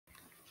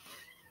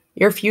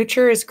Your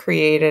future is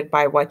created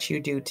by what you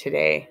do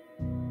today,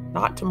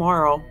 not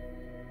tomorrow.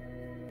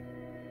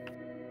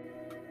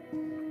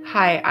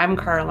 Hi, I'm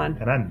Carlynn.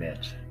 And I'm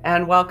Mitch.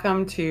 And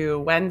welcome to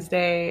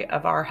Wednesday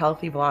of our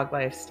Healthy Vlog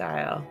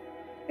Lifestyle.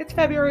 It's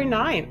February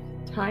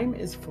 9th. Time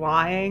is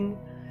flying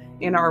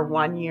in our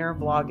 1-year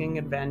vlogging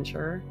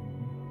adventure,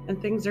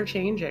 and things are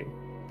changing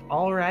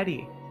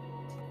already.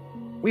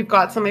 We've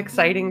got some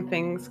exciting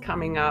things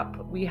coming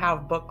up. We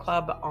have book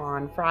club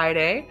on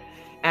Friday,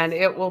 and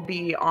it will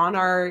be on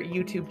our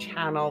YouTube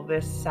channel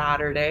this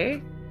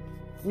Saturday.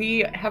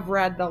 We have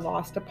read The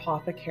Lost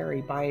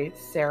Apothecary by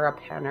Sarah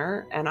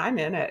Penner, and I'm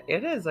in it.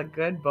 It is a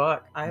good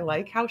book. I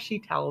like how she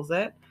tells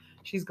it.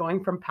 She's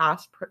going from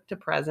past to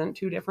present,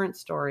 2 different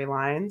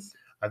storylines.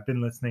 I've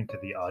been listening to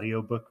the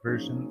audiobook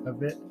version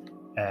of it,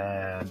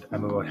 and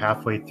I'm about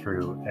halfway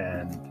through,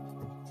 and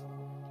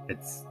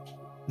it's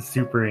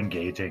super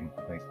engaging.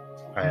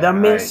 The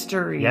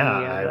mystery.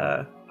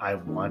 I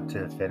want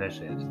to finish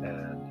it,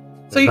 and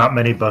there's not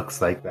many books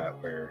like that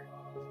where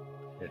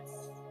it's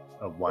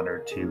a 1 or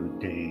 2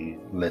 day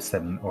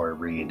listen or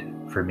read,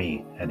 for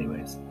me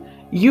anyways.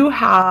 You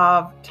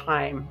have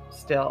time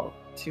still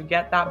to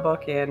get that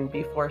book in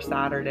before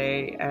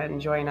Saturday and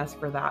join us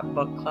for that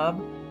book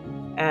club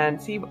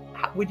and see,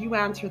 would you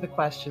answer the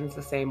questions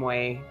the same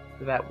way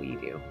that we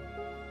do?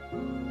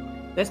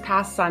 This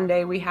past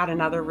Sunday, we had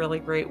another really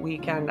great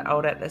weekend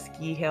out at the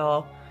ski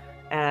hill.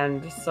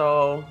 And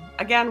so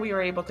again, we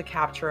were able to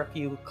capture a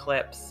few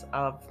clips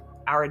of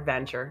our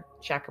adventure.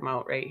 Check them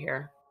out right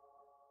here.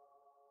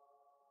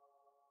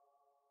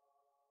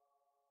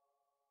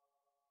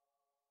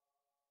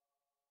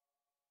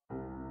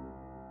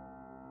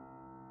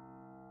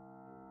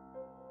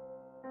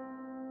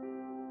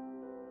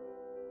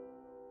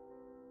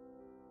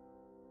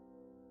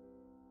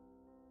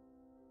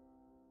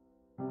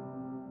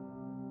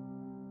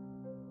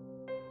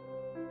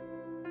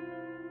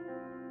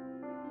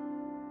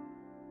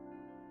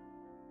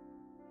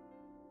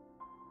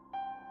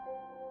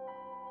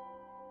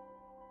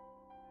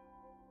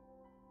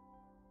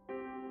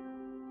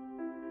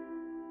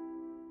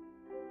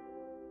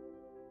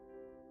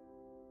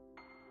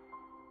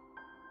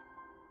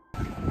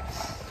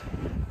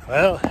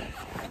 Well,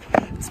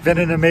 it's been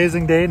an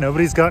amazing day.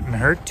 Nobody's gotten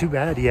hurt too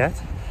bad yet.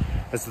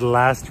 This is the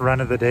last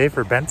run of the day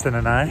for Benson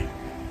and I.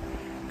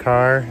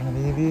 Car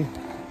and Evie.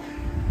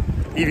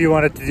 Evie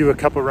wanted to do a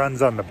couple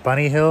runs on the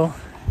bunny hill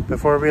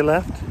before we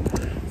left.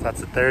 So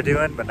that's what they're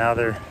doing, but now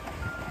they're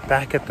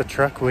back at the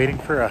truck waiting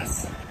for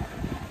us.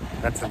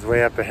 Benson's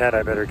way up ahead.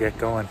 I better get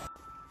going.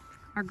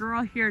 Our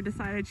girl here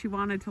decided she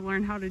wanted to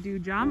learn how to do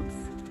jumps.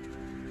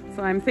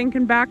 So I'm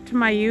thinking back to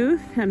my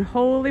youth, and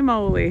holy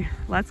moly,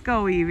 let's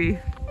go, Evie.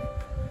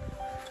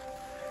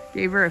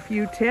 Gave her a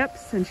few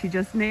tips and she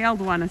just nailed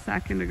one a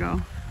second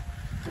ago.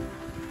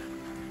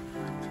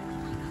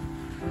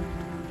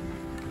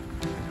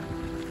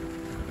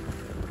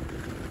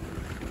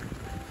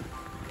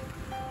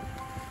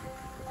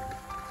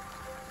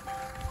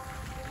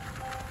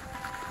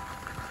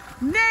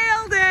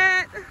 Nailed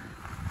it!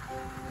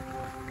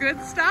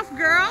 Good stuff,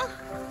 girl.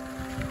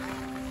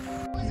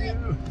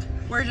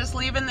 We're just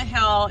leaving the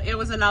hill. It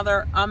was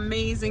another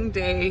amazing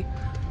day.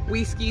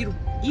 We skied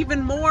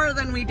even more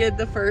than we did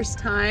the first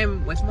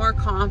time, with more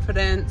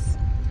confidence,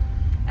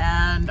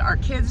 and our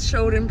kids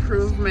showed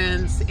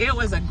improvements. It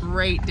was a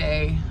great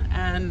day,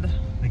 and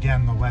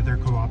again, the weather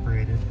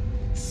cooperated.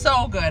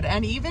 So good.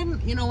 And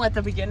even, you know, at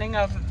the beginning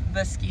of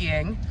the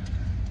skiing,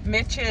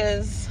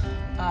 Mitch's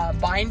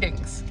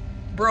bindings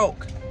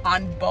broke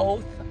on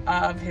both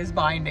of his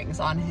bindings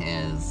on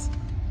his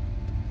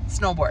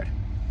snowboard.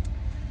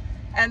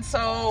 And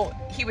so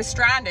he was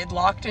stranded,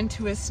 locked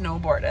into his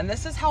snowboard. And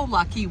this is how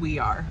lucky we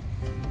are.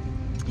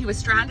 He was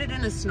stranded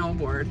in his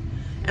snowboard,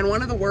 and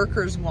one of the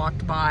workers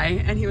walked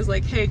by and he was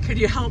like, "Hey, could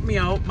you help me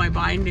out? My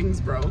bindings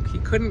broke." He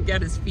couldn't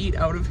get his feet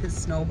out of his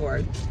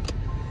snowboard.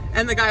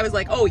 And the guy was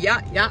like, "Oh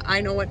yeah,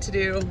 I know what to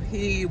do."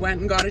 He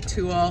went and got a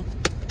tool,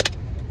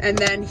 and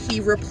then he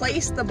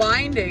replaced the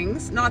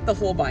bindings, not the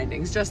whole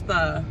bindings, just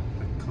the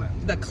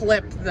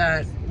clip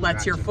that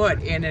lets your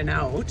foot in and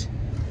out.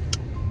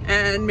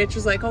 And Mitch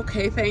was like,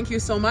 "Okay, thank you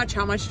so much.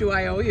 How much do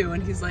I owe you?"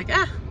 And he's like,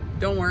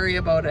 "Don't worry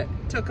about it."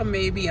 Took him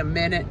maybe a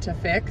minute to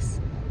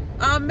fix.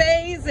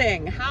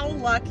 Amazing! How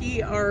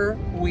lucky are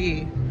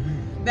we?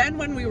 Then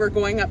when we were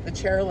going up the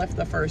chairlift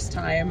the first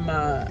time,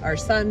 our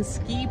son's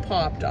ski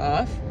popped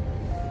off.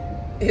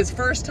 His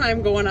first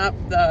time going up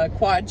the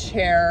quad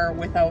chair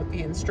without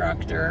the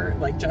instructor,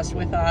 like just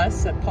with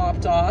us, it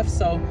popped off.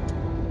 So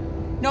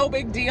no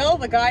big deal.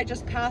 The guy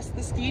just passed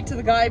the ski to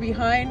the guy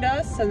behind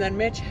us, and then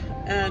Mitch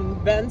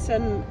and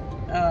Benson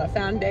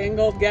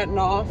fandangled getting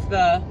off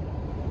the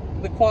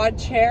quad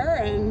chair,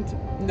 and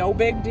no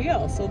big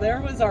deal. So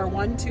there was our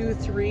 1, 2,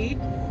 3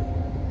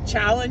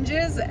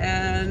 challenges,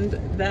 and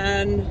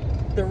then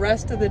the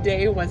rest of the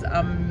day was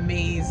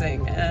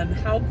amazing. And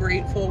how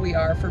grateful we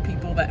are for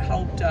people that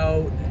helped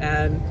out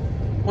and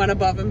went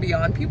above and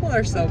beyond. People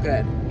are so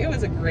good. It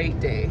was a great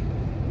day.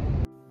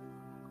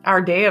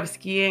 Our day of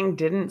skiing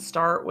didn't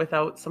start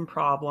without some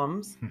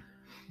problems.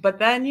 But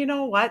then, you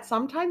know what?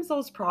 Sometimes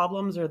those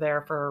problems are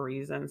there for a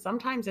reason.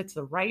 Sometimes it's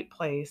the right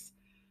place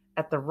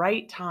at the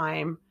right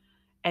time,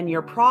 and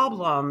your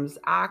problems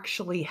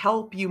actually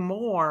help you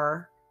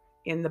more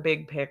in the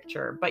big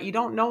picture. But you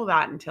don't know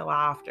that until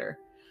after.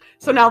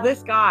 So now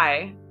this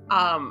guy,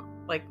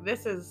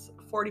 this is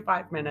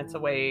 45 minutes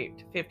away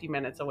to 50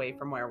 minutes away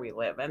from where we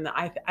live. And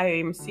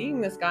I'm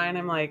seeing this guy and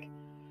I'm like,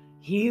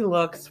 he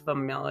looks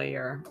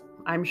familiar.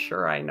 I'm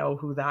sure I know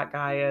who that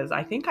guy is.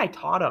 I think I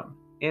taught him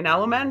in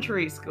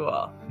elementary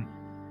school.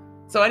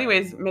 So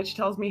anyways, Mitch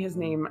tells me his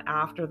name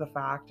after the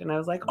fact. And I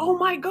was like, oh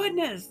my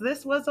goodness,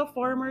 this was a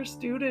former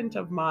student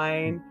of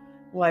mine,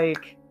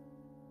 like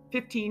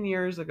 15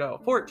 years ago,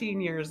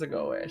 14 years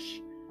ago-ish.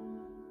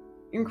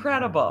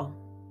 Incredible.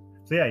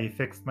 So yeah, he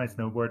fixed my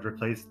snowboard,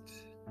 replaced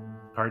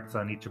parts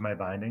on each of my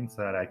bindings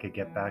so that I could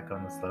get back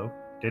on the slope.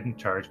 Didn't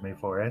charge me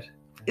for it.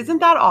 Isn't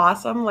that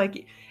awesome?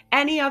 Like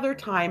any other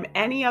time,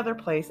 any other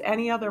place,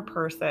 any other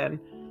person,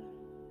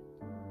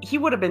 he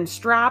would have been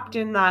strapped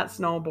in that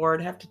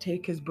snowboard, have to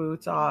take his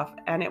boots off,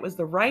 and it was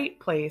the right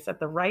place at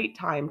the right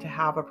time to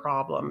have a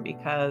problem,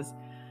 because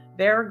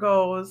there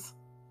goes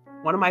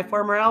one of my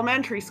former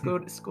elementary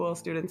school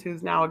students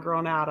who's now a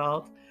grown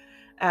adult,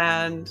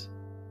 and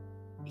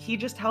he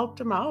just helped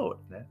him out.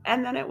 Yeah.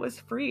 And then it was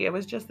free. It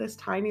was just this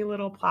tiny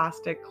little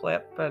plastic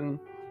clip, and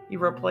he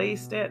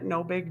replaced it,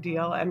 no big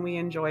deal, and we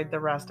enjoyed the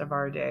rest of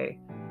our day.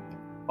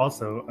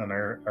 Also, on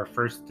our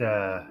first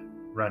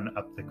run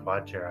up the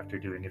quad chair, after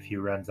doing a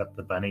few runs up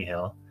the bunny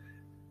hill,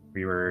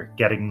 we were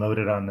getting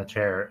loaded on the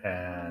chair,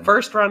 and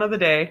first run of the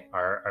day,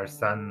 our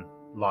son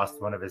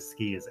lost one of his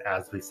skis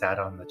as we sat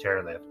on the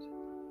chairlift.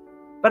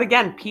 But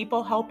again,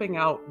 people helping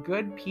out,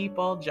 good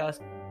people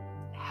just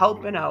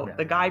helping out. Yeah.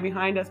 The guy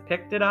behind us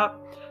picked it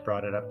up,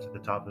 brought it up to the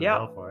top of the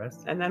hill for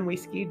us, and then we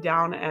skied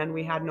down and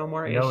we had no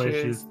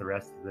issues the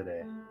rest of the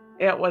day.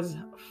 It was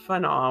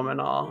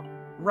phenomenal.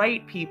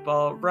 Right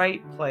people,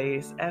 right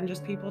place, and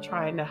just people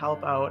trying to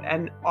help out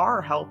and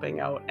are helping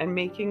out and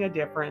making a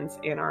difference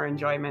in our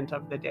enjoyment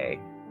of the day.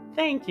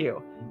 Thank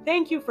you.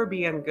 Thank you for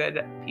being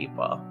good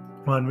people.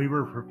 Well, and we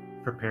were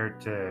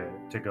prepared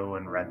to go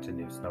and rent a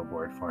new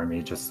snowboard for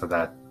me just so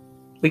that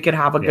we could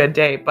have a good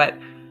day. But,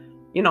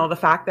 you know, the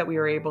fact that we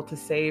were able to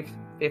save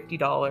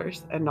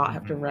 $50 and not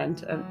have to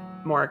rent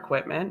more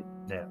equipment,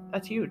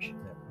 that's huge.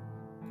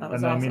 Yeah. That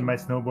was awesome. I mean, my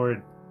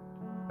snowboard,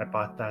 I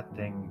bought that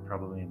thing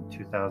probably in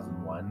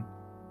 2001,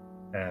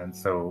 and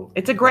so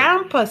it's a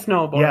grandpa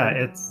snowboard. Yeah,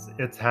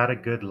 it's had a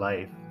good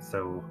life,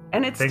 so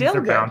and it's things still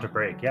are good. Bound to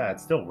break. Yeah, it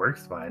still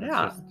works fine.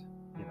 Yeah. It's just,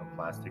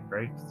 plastic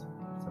brakes.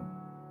 So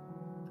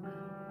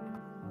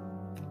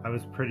I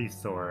was pretty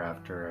sore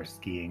after our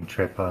skiing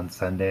trip on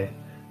Sunday,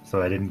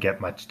 so I didn't get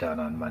much done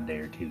on Monday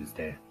or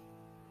Tuesday.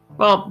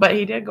 Well, but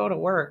he did go to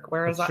work,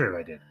 whereas That's true,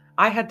 I did.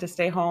 I had to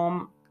stay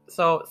home.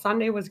 So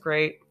Sunday was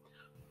great.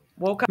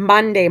 Woke up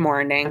Monday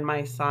morning and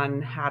my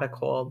son had a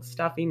cold,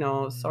 stuffy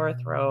nose, sore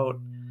throat.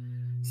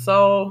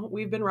 So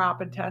we've been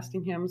rapid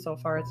testing him. So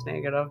far it's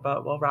negative,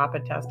 but we'll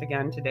rapid test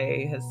again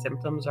today. His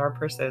symptoms are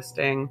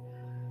persisting.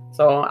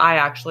 So I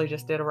actually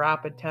just did a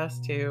rapid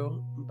test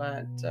too,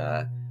 but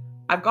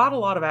I've got a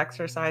lot of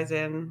exercise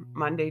in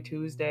Monday,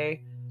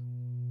 Tuesday.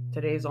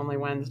 Today's only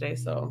Wednesday,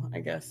 so I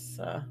guess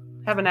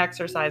haven't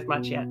exercised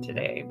much yet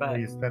today. But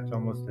you spent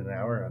almost an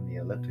hour on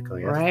the elliptical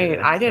yesterday. Right,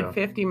 I did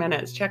 50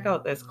 minutes. Check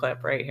out this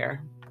clip right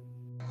here.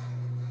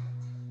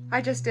 I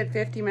just did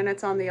 50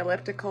 minutes on the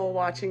elliptical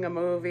watching a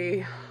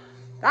movie.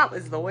 That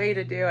was the way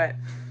to do it.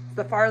 It's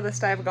the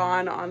farthest I've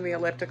gone on the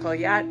elliptical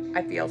yet.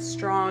 I feel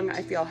strong.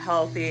 I feel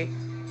healthy.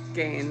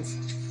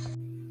 Gains.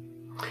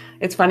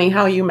 It's funny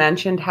how you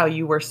mentioned how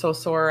you were so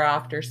sore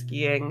after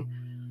skiing.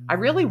 I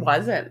really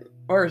wasn't.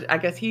 Or I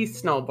guess he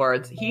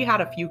snowboards. He had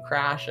a few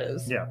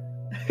crashes. Yeah.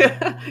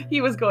 He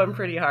was going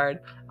pretty hard.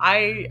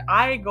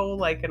 I go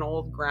like an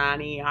old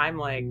granny. I'm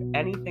like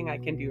anything I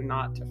can do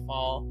not to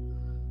fall.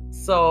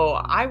 So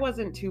I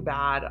wasn't too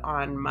bad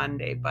on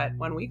Monday, but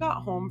when we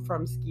got home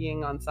from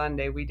skiing on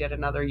Sunday, we did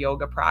another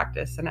yoga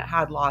practice and it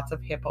had lots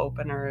of hip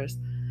openers.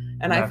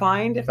 And I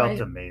find it felt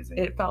amazing.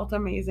 It felt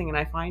amazing. And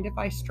I find if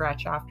I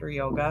stretch after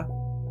yoga,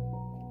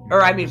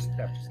 after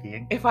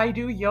skiing, if I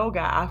do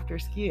yoga after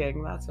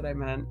skiing, that's what I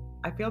meant.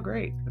 I feel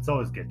great. It's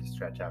always good to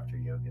stretch after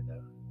yoga,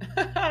 though.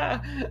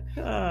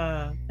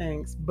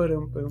 Thanks.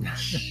 Boom.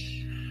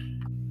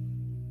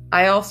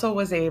 I also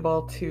was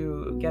able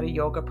to get a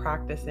yoga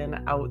practice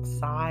in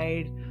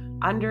outside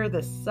under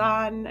the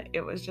sun.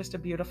 It was just a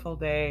beautiful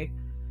day.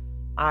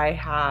 I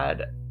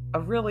had a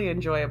really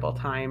enjoyable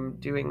time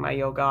doing my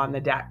yoga on the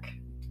deck.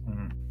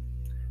 Mm-hmm.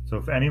 So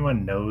if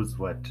anyone knows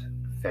what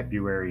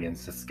February in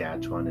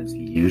Saskatchewan is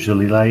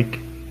usually like,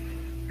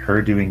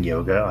 her doing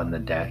yoga on the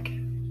deck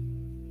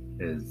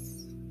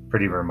is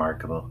pretty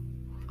remarkable.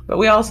 But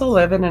we also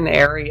live in an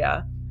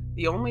area,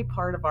 the only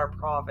part of our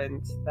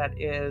province that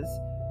is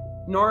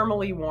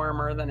normally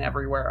warmer than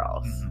everywhere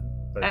else.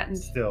 Mm-hmm. But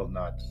still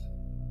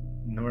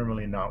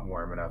normally not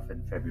warm enough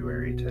in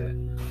February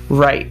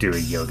to do a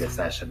yoga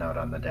session out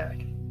on the deck.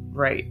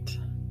 Right.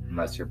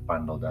 unless you're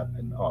bundled up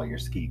in all your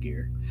ski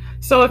gear.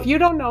 So if you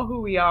don't know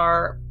who we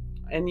are,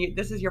 and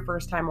this is your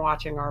first time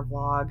watching our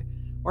vlog,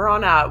 we're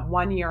on a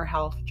 1-year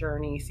health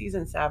journey,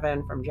 season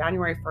 7, from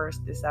January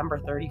 1st, December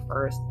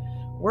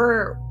 31st.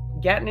 We're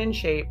getting in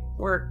shape.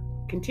 We're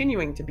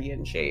continuing to be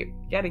in shape,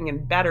 getting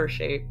in better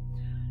shape,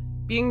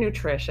 being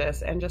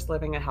nutritious, and just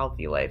living a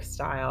healthy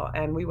lifestyle.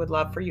 And we would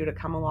love for you to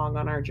come along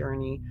on our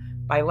journey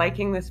by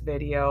liking this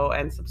video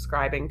and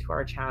subscribing to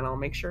our channel.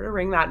 Make sure to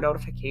ring that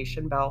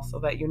notification bell so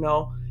that you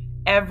know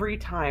every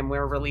time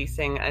we're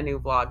releasing a new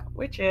vlog,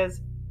 which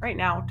is right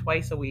now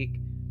twice a week,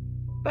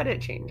 but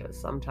it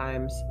changes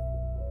sometimes.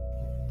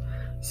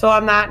 So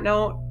on that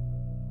note,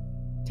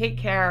 take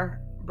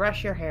care,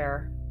 brush your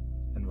hair.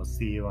 And we'll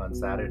see you on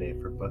Saturday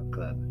for book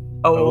club.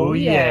 Oh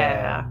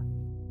yeah.